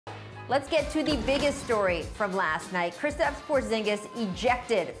Let's get to the biggest story from last night. Kristaps Porzingis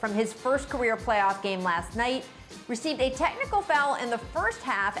ejected from his first career playoff game last night, received a technical foul in the first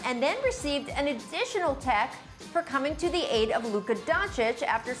half, and then received an additional tech for coming to the aid of Luka Doncic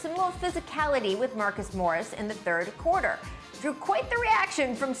after some little physicality with Marcus Morris in the third quarter. Drew quite the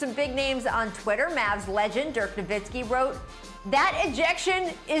reaction from some big names on Twitter. Mavs legend Dirk Nowitzki wrote, "That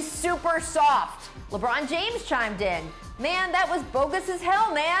ejection is super soft." LeBron James chimed in, "Man, that was bogus as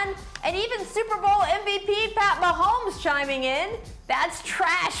hell, man." And even Super Bowl MVP Pat Mahomes chiming in, "That's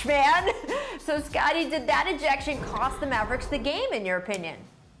trash, man." So, Scottie, did that ejection cost the Mavericks the game, in your opinion?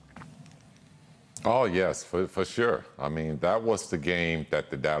 Oh, yes, for sure. I mean, that was the game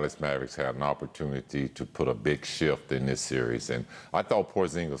that the Dallas Mavericks had an opportunity to put a big shift in this series. And I thought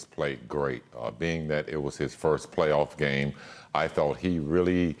Porzingis played great. Being that it was his first playoff game, I thought he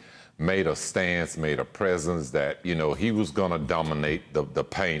really made a stance, made a presence that, you know, he was going to dominate the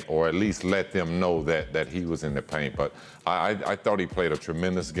paint, or at least let them know that he was in the paint. But I thought he played a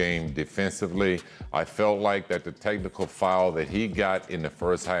tremendous game defensively. I felt like that the technical foul that he got in the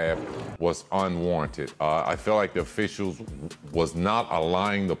first half was unwarranted. I felt like the officials was not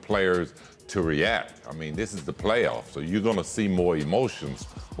allowing the players to react. I mean, this is the playoffs, so you're going to see more emotions,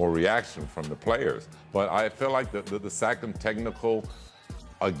 more reaction from the players. But I feel like the second technical,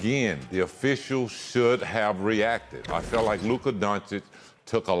 again, the officials should have reacted. I felt like Luka Doncic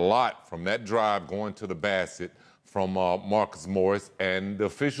took a lot from that drive going to the basket from Marcus Morris, and the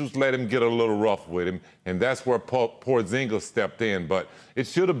officials let him get a little rough with him, and that's where Porzingis stepped in. But it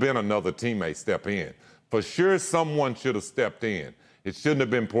should have been another teammate step in. For sure, someone should have stepped in. It shouldn't have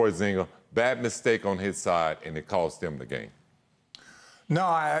been Porzingis. Bad mistake on his side, and it cost them the game. No,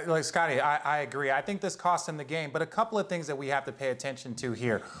 like Scottie, I agree. I think this cost him the game, but a couple of things that we have to pay attention to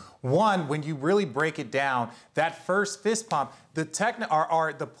here. One, when you really break it down, that first fist pump, the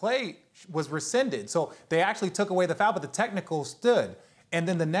play was rescinded. So they actually took away the foul, but the technical stood. And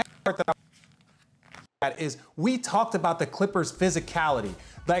then the next part that is, we talked about the Clippers' physicality.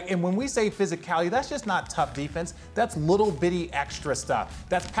 And when we say physicality, that's just not tough defense. That's little bitty extra stuff.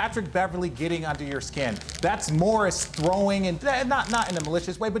 That's Patrick Beverley getting under your skin. That's Morris throwing, and not in a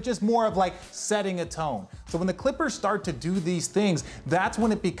malicious way, but just more of like setting a tone. So when the Clippers start to do these things, that's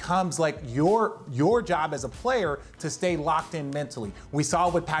when it becomes like your job as a player to stay locked in mentally. We saw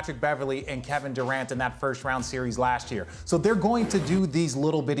it with Patrick Beverley and Kevin Durant in that first round series last year. So they're going to do these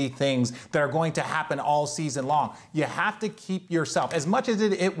little bitty things that are going to happen all season long. You have to keep yourself, as much as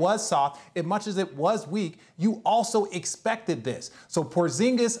it was soft, as much as it was weak, you also expected this. So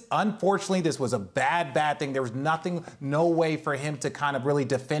Porzingis, unfortunately, this was a bad thing. There was no way for him to kind of really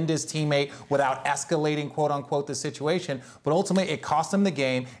defend his teammate without escalating, quote unquote, the situation. But ultimately, it cost him the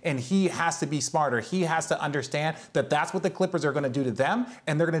game, and he has to be smarter. He has to understand that that's what the Clippers are going to do to them,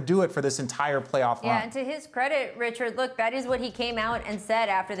 and they're going to do it for this entire playoff run. Yeah, and to his credit, Richard, look, that is what he came out and said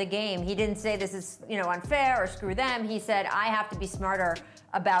after the game. He didn't say this is, unfair or screw them. He said, I have to be smarter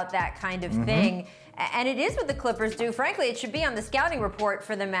about that kind of thing. And it is what the Clippers do. Frankly, it should be on the scouting report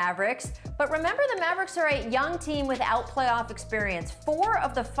for the Mavericks. But remember, the Mavericks are a young team without playoff experience. 4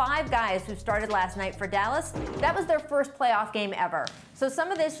 of the 5 guys who started last night for Dallas, that was their first playoff game ever. So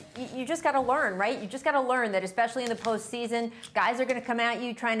some of this, you just got to learn, right? You just got to learn that, especially in the postseason, guys are going to come at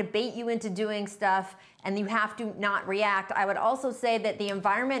you trying to bait you into doing stuff, and you have to not react. I would also say that the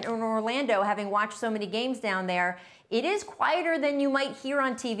environment in Orlando, having watched so many games down there, it is quieter than you might hear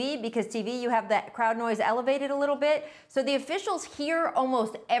on TV, because TV, you have that crowd noise elevated a little bit. So the officials hear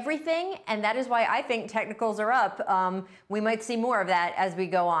almost everything, and that is why I think technicals are up. We might see more of that as we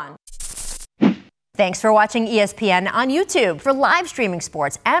go on. Thanks for watching ESPN on YouTube. For live streaming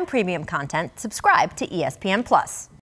sports and premium content, subscribe to ESPN+.